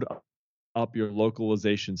 will load up your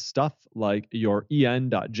localization stuff like your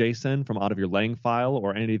en.json from out of your lang file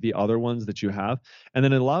or any of the other ones that you have. And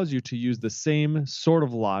then it allows you to use the same sort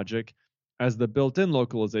of logic as the built-in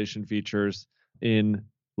localization features in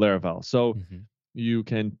Laravel. So you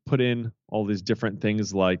can put in all these different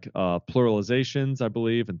things like pluralizations, I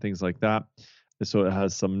believe, and things like that. So it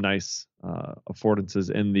has some nice affordances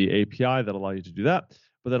in the API that allow you to do that,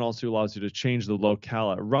 but then also allows you to change the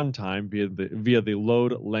locale at runtime via the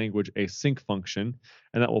load language async function,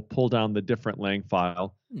 and that will pull down the different lang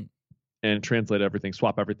file and translate everything,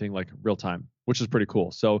 swap everything like real time, which is pretty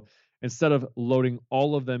cool. So instead of loading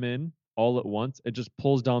all of them in all at once, it just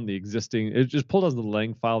pulls down the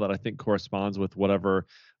lang file that I think corresponds with whatever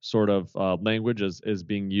sort of language is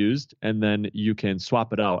being used, and then you can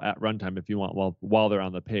swap it out at runtime if you want while they're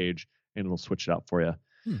on the page, and it'll switch it out for you.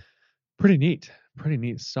 Pretty neat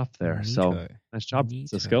stuff there. Neato. So nice job,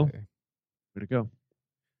 Cisco. Way to go.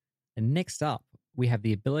 And next up, we have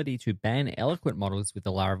the ability to ban eloquent models with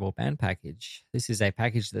the Laravel ban package. This is a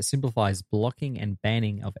package that simplifies blocking and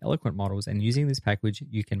banning of eloquent models, and using this package,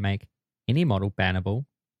 you can make any model bannable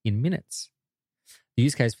in minutes. The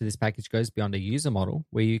use case for this package goes beyond a user model,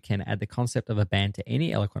 where you can add the concept of a ban to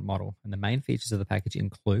any eloquent model, and the main features of the package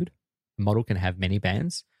include: a model can have many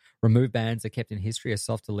bans. Remove bans are kept in history as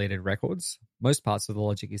soft-deleted records. Most parts of the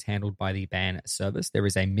logic is handled by the ban service. There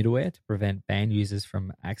is a middleware to prevent ban users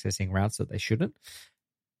from accessing routes that they shouldn't.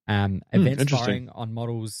 Events firing on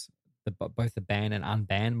models, both the ban and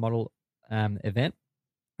unban model event,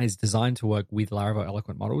 is designed to work with Laravel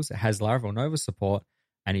Eloquent models. It has Laravel Nova support,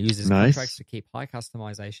 and it uses contracts to keep high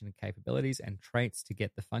customization capabilities and traits to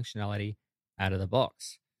get the functionality out of the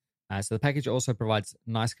box. So the package also provides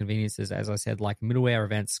nice conveniences, as I said, like middleware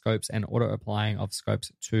events, scopes, and auto-applying of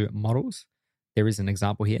scopes to models. There is an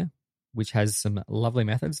example here, which has some lovely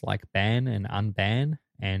methods like ban and unban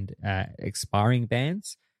and expiring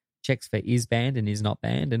bans, checks for is banned and is not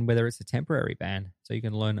banned, and whether it's a temporary ban. So you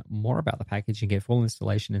can learn more about the package and get full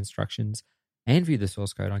installation instructions and view the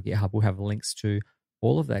source code on GitHub. We'll have links to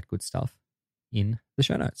all of that good stuff in the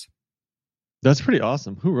show notes. That's pretty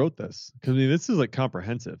awesome. Who wrote this? Because this is like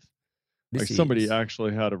comprehensive. Somebody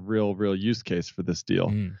actually had a real use case for this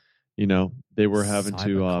deal. They were having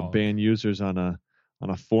to ban users on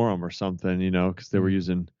a forum or something, because they were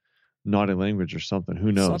using naughty language or something.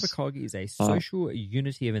 Who knows? Cybercog is a social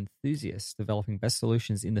unity of enthusiasts developing best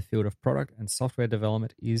solutions in the field of product and software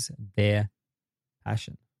development is their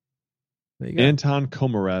passion. There you go. Anton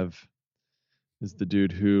Komarev is the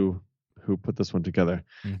dude who who put this one together.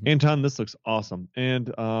 Mm-hmm. Anton, this looks awesome.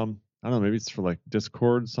 And I don't know, maybe it's for like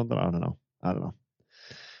Discord, something. I don't know.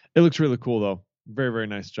 It looks really cool though. Very, very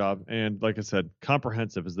nice job. And like I said,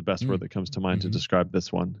 comprehensive is the best word that comes to mind to describe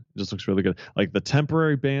this one. It just looks really good. Like the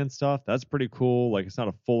temporary band stuff, that's pretty cool. Like it's not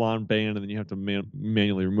a full-on band and then you have to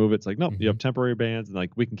manually remove it. It's like, nope, you have temporary bands and like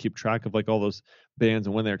we can keep track of like all those bands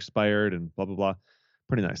and when they're expired and blah, blah, blah.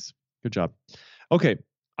 Pretty nice. Good job. Okay.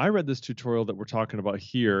 I read this tutorial that we're talking about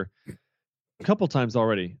here a couple times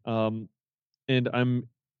already. And I'm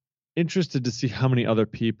interested to see how many other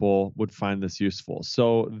people would find this useful.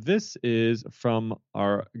 So this is from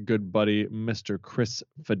our good buddy, Mr. Chris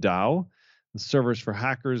Fadao, the Servers for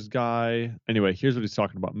Hackers guy. Anyway, here's what he's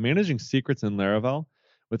talking about. Managing secrets in Laravel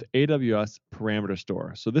with AWS Parameter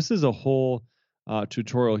Store. So this is a whole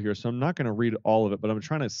tutorial here. So I'm not going to read all of it, but I'm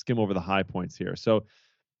trying to skim over the high points here. So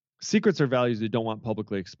secrets are values you don't want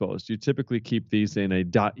publicly exposed. You typically keep these in a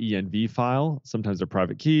 .env file. Sometimes they're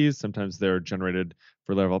private keys. Sometimes they're generated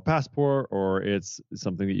for Laravel Passport, or it's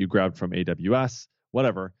something that you grabbed from AWS,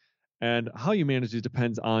 whatever. And how you manage these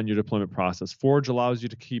depends on your deployment process. Forge allows you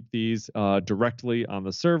to keep these directly on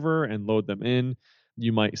the server and load them in.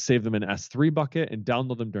 You might save them in S3 bucket and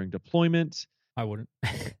download them during deployment. I wouldn't.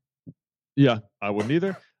 Yeah, I wouldn't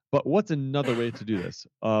either. But what's another way to do this?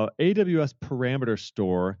 AWS Parameter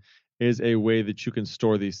Store is a way that you can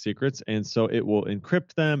store these secrets. And so it will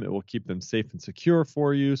encrypt them. It will keep them safe and secure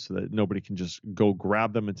for you so that nobody can just go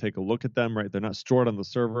grab them and take a look at them, right? They're not stored on the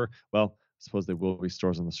server. Well, I suppose they will be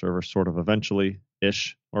stored on the server sort of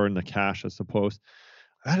eventually-ish, or in the cache, I suppose.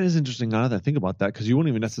 That is interesting now that I think about that, because you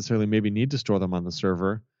wouldn't even necessarily maybe need to store them on the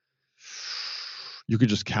server. You could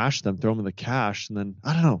just cache them, throw them in the cache, and then,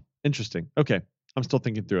 I don't know. Interesting. Okay. I'm still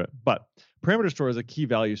thinking through it, but Parameter Store is a key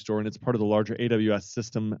value store, and it's part of the larger AWS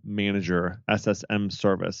System Manager SSM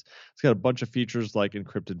service. It's got a bunch of features like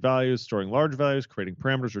encrypted values, storing large values, creating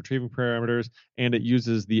parameters, retrieving parameters, and it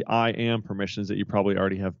uses the IAM permissions that you probably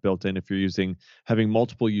already have built in if you're having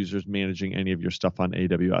multiple users managing any of your stuff on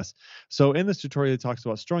AWS. So in this tutorial, it talks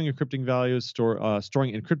about storing encrypting values,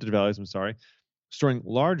 storing encrypted values, storing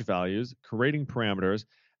large values, creating parameters,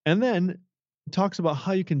 and then talks about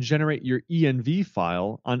how you can generate your env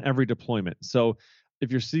file on every deployment. So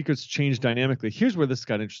if your secrets change dynamically, here's where this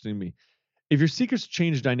got interesting to me. If your secrets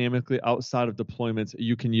change dynamically outside of deployments,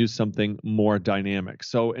 you can use something more dynamic.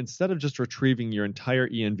 So instead of just retrieving your entire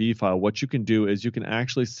env file, what you can do is you can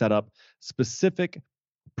actually set up specific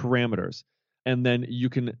parameters, and then you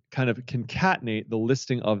can kind of concatenate the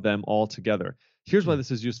listing of them all together. Here's why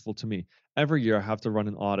this is useful to me. Every year I have to run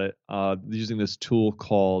an audit using this tool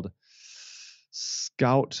called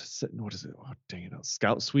Scout. What is it? Oh, dang it.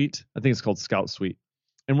 Scout Suite. I think it's called Scout Suite.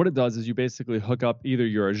 And what it does is you basically hook up either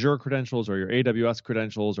your Azure credentials or your AWS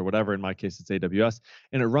credentials or whatever. In my case, it's AWS.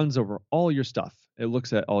 And it runs over all your stuff. It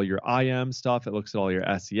looks at all your IAM stuff. It looks at all your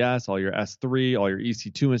SES, all your S3, all your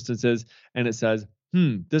EC2 instances. And it says,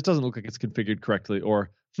 this doesn't look like it's configured correctly.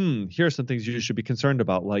 Or, here are some things you should be concerned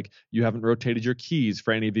about. Like you haven't rotated your keys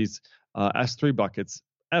for any of these S3 buckets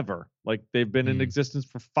ever. Like they've been in existence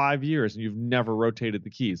for 5 years and you've never rotated the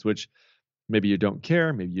keys, which maybe you don't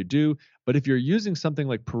care, maybe you do. But if you're using something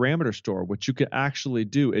like Parameter Store, what you can actually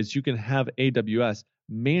do is you can have AWS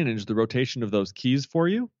manage the rotation of those keys for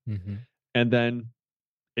you. And then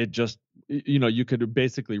it just, you could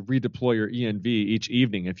basically redeploy your env each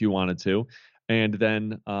evening if you wanted to. And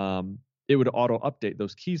then it would auto update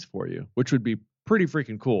those keys for you, which would be pretty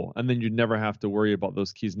freaking cool. And then you'd never have to worry about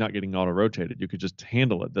those keys not getting auto rotated. You could just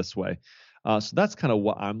handle it this way. So that's kind of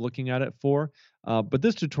what I'm looking at it for. But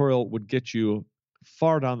this tutorial would get you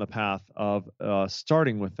far down the path of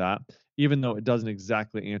starting with that, even though it doesn't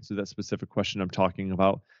exactly answer that specific question I'm talking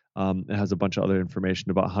about. It has a bunch of other information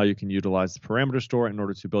about how you can utilize the Parameter Store in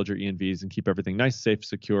order to build your ENVs and keep everything nice, safe,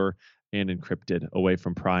 secure, and encrypted away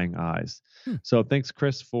from prying eyes. So thanks,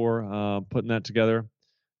 Chris, for putting that together.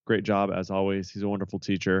 Great job, as always. He's a wonderful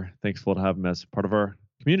teacher. Thankful to have him as part of our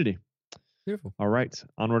community. Beautiful. All right,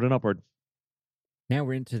 onward and upward. Now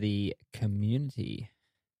we're into the community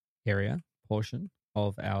area portion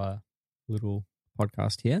of our little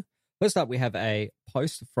podcast here. First up, we have a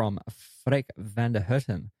post from Freek van der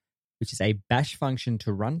Herten, which is a bash function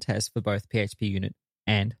to run tests for both PHP unit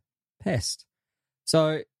and pest.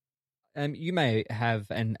 So you may have,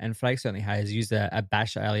 and Freek certainly has, used a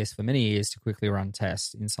bash alias for many years to quickly run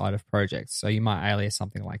tests inside of projects. So you might alias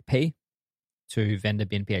something like P to vendor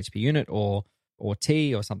bin PHP unit or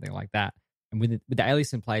T or something like that. And with the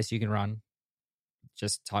alias in place, you can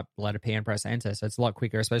just type the letter P and press enter. So it's a lot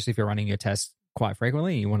quicker, especially if you're running your tests quite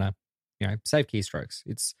frequently and you want to save keystrokes.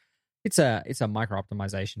 It's a micro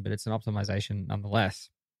optimization, but it's an optimization nonetheless.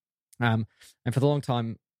 And for the long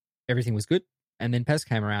time, everything was good. And then Pest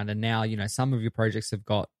came around, and now, some of your projects have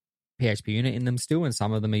got PHP unit in them still, and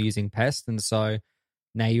some of them are using Pest. And so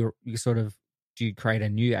now you create a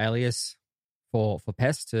new alias for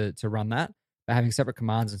Pest to run that. But having separate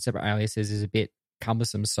commands and separate aliases is a bit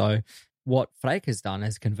cumbersome. So what Freek has done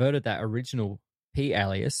is converted that original P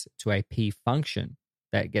alias to a P function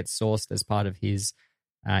that gets sourced as part of his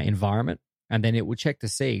environment. And then it will check to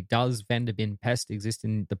see, does vendor bin pest exist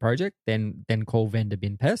in the project? Then call vendor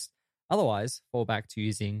bin pest. Otherwise, fall back to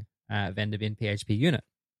using vendor bin PHP unit.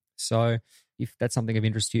 So if that's something of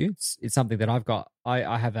interest to you, it's something that I've got.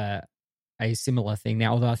 I have a similar thing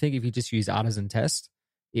now, although I think if you just use artisan test,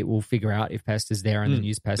 it will figure out if pest is there and then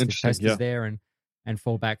use pest if pest is there and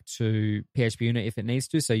fall back to PHP unit if it needs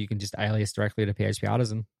to. So you can just alias directly to PHP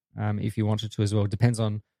artisan if you wanted to as well. It depends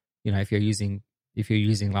on, if you're using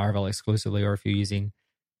Laravel exclusively or if you're using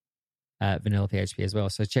vanilla PHP as well.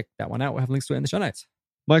 So check that one out. We'll have links to it in the show notes.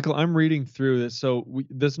 Michael, I'm reading through this. So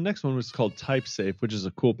this next one was called TypeSafe, which is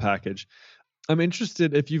a cool package. I'm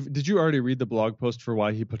interested did you already read the blog post for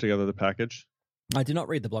why he put together the package? I did not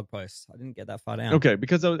read the blog post. I didn't get that far down. Okay,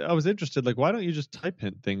 because I was interested, why don't you just type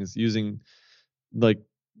hint things using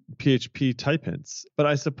PHP type hints? But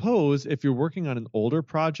I suppose if you're working on an older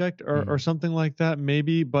project or something like that,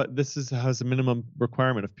 maybe, but this has a minimum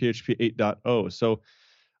requirement of PHP 8.0. So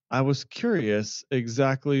I was curious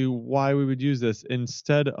exactly why we would use this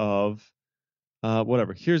instead of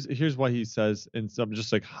whatever. Here's why he says, in some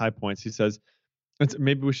just high points, he says,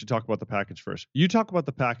 maybe we should talk about the package first. You talk about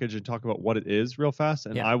the package and talk about what it is real fast,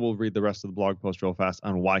 and I will read the rest of the blog post real fast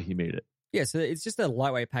on why he made it. Yeah, so it's just a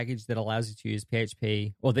lightweight package that allows you to use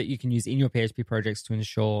PHP, or that you can use in your PHP projects to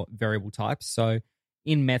ensure variable types. So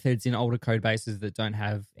in methods, in older code bases that don't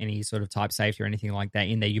have any sort of type safety or anything like that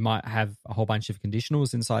in there, you might have a whole bunch of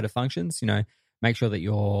conditionals inside of functions. Make sure that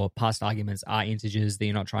your passed arguments are integers, that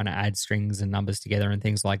you're not trying to add strings and numbers together and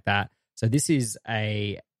things like that. So this is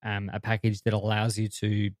a package that allows you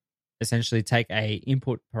to essentially take a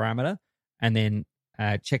input parameter and then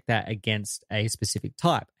check that against a specific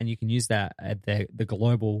type, and you can use that at the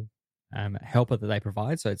global helper that they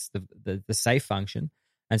provide. So it's the safe function,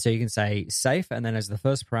 and so you can say safe, and then as the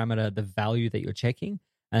first parameter the value that you're checking,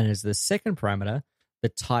 and as the second parameter the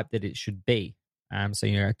type that it should be.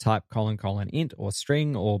 So type : int or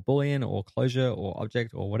string or boolean or closure or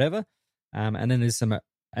object or whatever, and then there's some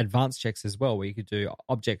advanced checks as well where you could do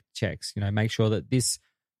object checks. Make sure that this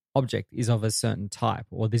object is of a certain type,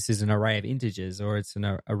 or this is an array of integers, or it's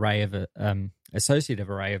an array of associative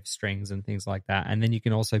array of strings and things like that. And then you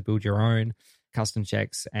can also build your own custom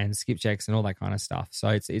checks and skip checks and all that kind of stuff. So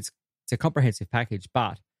it's a comprehensive package,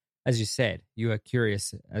 but as you said, you are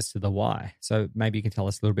curious as to the why. So maybe you can tell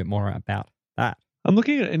us a little bit more about that. I'm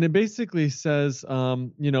looking at it, and it basically says, here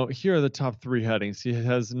are the top three headings. He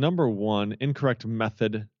has number 1, incorrect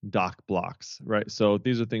method doc blocks, right? So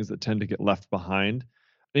these are things that tend to get left behind.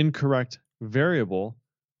 Incorrect variable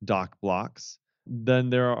doc blocks.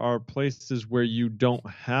 Then there are places where you don't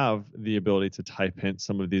have the ability to type hint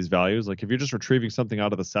some of these values. Like if you're just retrieving something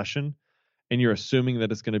out of the session and you're assuming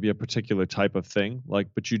that it's going to be a particular type of thing,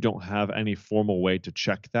 but you don't have any formal way to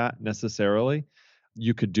check that necessarily,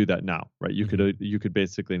 you could do that now, right? You could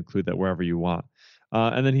basically include that wherever you want.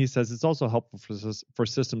 And then he says it's also helpful for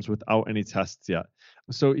systems without any tests yet.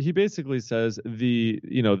 So he basically says the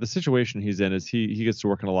situation he's in is he gets to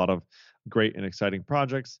work on a lot of great and exciting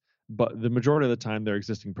projects, but the majority of the time they're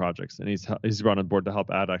existing projects, and he's brought on board to help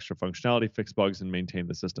add extra functionality, fix bugs, and maintain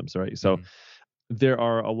the systems, right? So there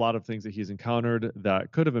are a lot of things that he's encountered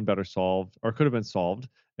that could have been better solved, or could have been solved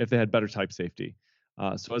if they had better type safety.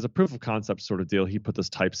 So as a proof of concept sort of deal, he put this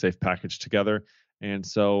TypeSafe package together. And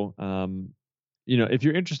so, if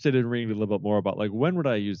you're interested in reading a little bit more about when would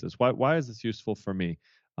I use this? Why is this useful for me?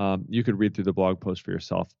 You could read through the blog post for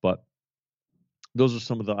yourself, but those are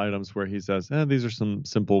some of the items where he says, these are some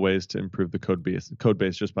simple ways to improve the code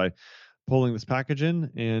base just by pulling this package in,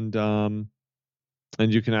 and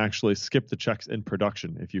you can actually skip the checks in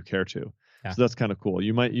production if you care to. Yeah. So that's kind of cool.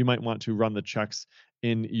 You might want to run the checks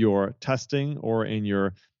in your testing or in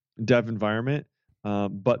your dev environment,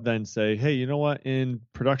 but then say, hey, you know what? In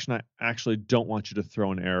production, I actually don't want you to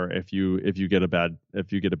throw an error if you get a bad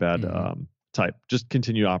type. Just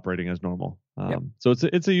continue operating as normal. So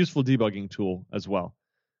it's a useful debugging tool as well.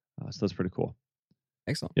 So that's pretty cool.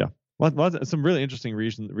 Excellent. Yeah. Some really interesting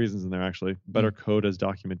reasons in there actually. Better code as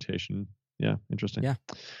documentation. Yeah, interesting. Yeah.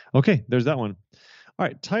 Okay, there's that one. All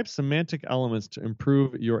right, type semantic elements to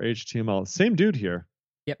improve your HTML. Same dude here.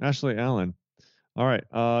 Yep. Ashley Allen. All right.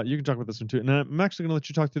 You can talk about this one too. And I'm actually going to let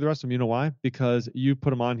you talk through the rest of them. You know why? Because you put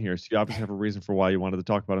them on here. So you obviously have a reason for why you wanted to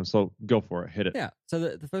talk about them. So go for it. Hit it. Yeah. So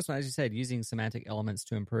the first one, as you said, using semantic elements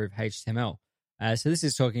to improve HTML. So this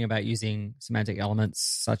is talking about using semantic elements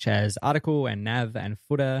such as article and nav and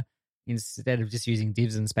footer instead of just using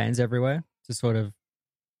divs and spans everywhere to sort of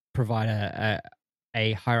provide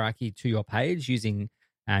a hierarchy to your page using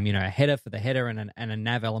a header for the header and a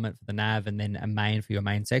nav element for the nav, and then a main for your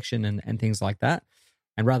main section and things like that.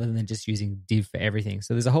 And rather than just using div for everything.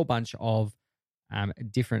 So there's a whole bunch of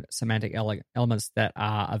different semantic elements that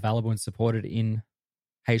are available and supported in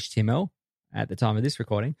HTML at the time of this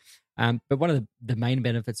recording. But one of the main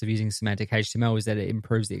benefits of using semantic HTML is that it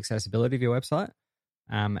improves the accessibility of your website.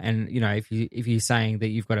 And if you're saying that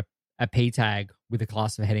you've got a P tag with a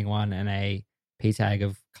class of heading 1 and a P tag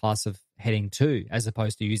of class of heading 2, as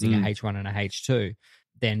opposed to using a H1 and a H2,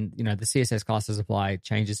 then the CSS classes apply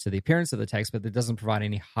changes to the appearance of the text, but it doesn't provide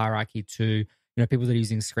any hierarchy to people that are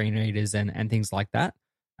using screen readers and things like that.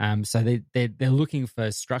 So they're looking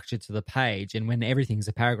for structure to the page, and when everything's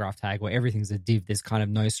a paragraph tag or everything's a div, there's kind of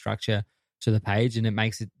no structure to the page, and it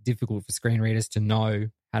makes it difficult for screen readers to know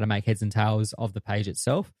how to make heads and tails of the page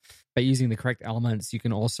itself. But using the correct elements, you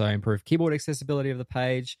can also improve keyboard accessibility of the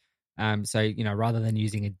page. So rather than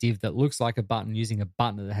using a div that looks like a button, using a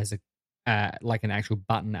button that has like an actual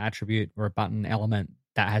button attribute or a button element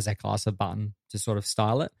that has a class of button to sort of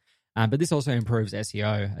style it. But this also improves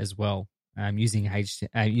SEO as well. Using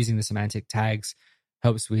the semantic tags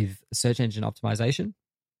helps with search engine optimization.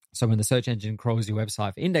 So when the search engine crawls your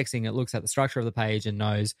website for indexing, it looks at the structure of the page and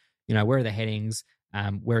knows, where are the headings,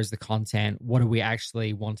 where is the content, what are we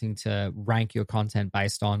actually wanting to rank your content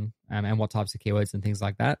based on, and what types of keywords and things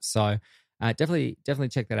like that. So definitely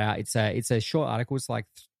check that out. It's a short article. It's like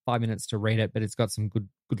 5 minutes to read it, but it's got some good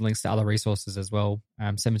links to other resources as well.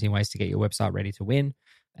 17 ways to get your website ready to win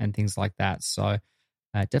and things like that. So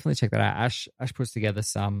definitely check that out. Ash puts together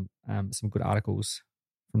some good articles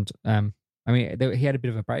from. He had a bit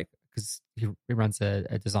of a break because he runs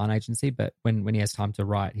a design agency, but when he has time to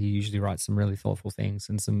write, he usually writes some really thoughtful things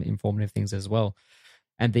and some informative things as well.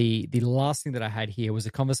 And the last thing that I had here was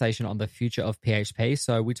a conversation on the future of PHP.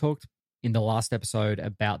 So we talked in the last episode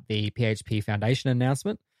about the PHP Foundation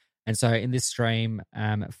announcement. And so in this stream,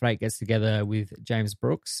 Freek gets together with James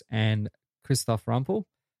Brooks and Christoph Rumpel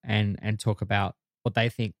and talk about what they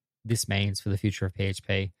think this means for the future of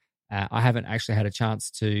PHP. I haven't actually had a chance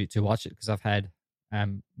to watch it because I've had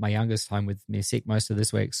my youngest home with me sick most of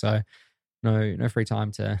this week, so no free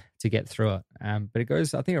time to get through it. But it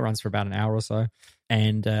goes, I think it runs for about an hour or so,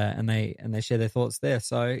 and they share their thoughts there.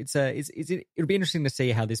 So it'll be interesting to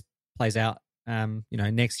see how this plays out.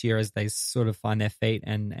 Next year as they sort of find their feet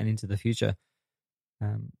and into the future.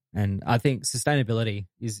 And I think sustainability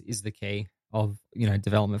is the key of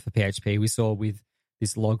development for PHP. We saw with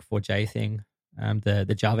this Log4j thing,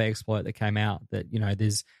 the Java exploit that came out, that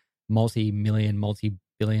there's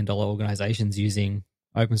multi-billion-dollar organizations using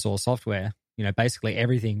open source software. Basically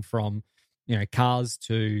everything from cars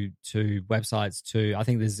to websites to, I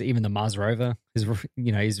think there's even the Mars rover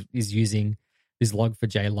is using this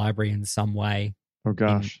Log4j library in some way. Oh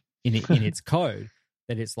gosh, in its code,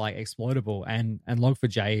 that it's like exploitable, and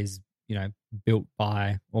Log4j is built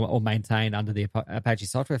by or maintained under the Apache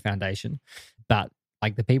Software Foundation, but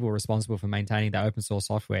like the people responsible for maintaining the open source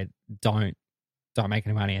software don't make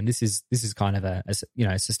any money. And this is kind of a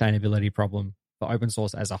sustainability problem for open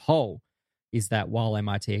source as a whole, is that while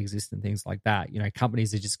MIT exists and things like that,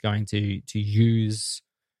 companies are just going to use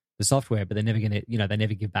the software, but they're never going to, they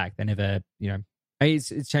never give back. They never,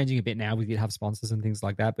 it's changing a bit now with GitHub sponsors and things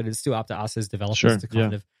like that, but it's still up to us as developers to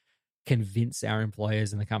kind of convince our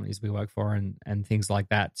employers and the companies we work for and things like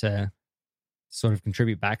that to sort of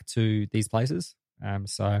contribute back to these places.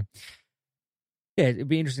 So yeah, it'd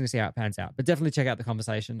be interesting to see how it pans out, but definitely check out the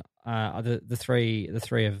conversation. The three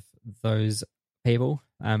of those people,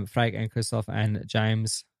 Freek and Christoph and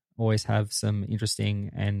James, always have some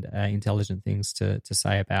interesting and intelligent things to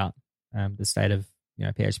say about the state of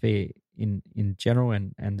PHP in general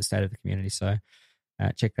and the state of the community. So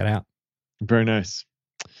check that out. Very nice.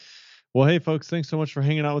 Well, hey, folks, thanks so much for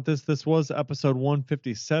hanging out with us. This was episode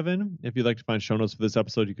 157. If you'd like to find show notes for this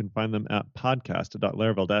episode, you can find them at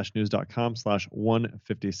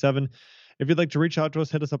podcast.laravel-news.com/157. If you'd like to reach out to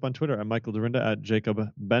us, hit us up on Twitter at Michael Dorinda, at Jacob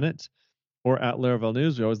Bennett, or at Laravel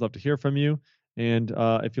News. We always love to hear from you. And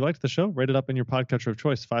if you liked the show, rate it up in your podcatcher of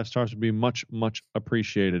choice. 5 stars would be much, much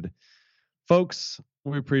appreciated. Folks,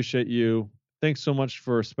 we appreciate you. Thanks so much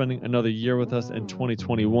for spending another year with us in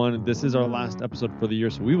 2021. This is our last episode for the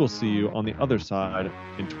year, so we will see you on the other side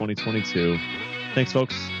in 2022. Thanks,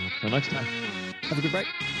 folks. Until next time. Have a good break.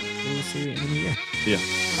 We'll see you in the new year. Yeah.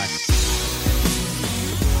 Bye.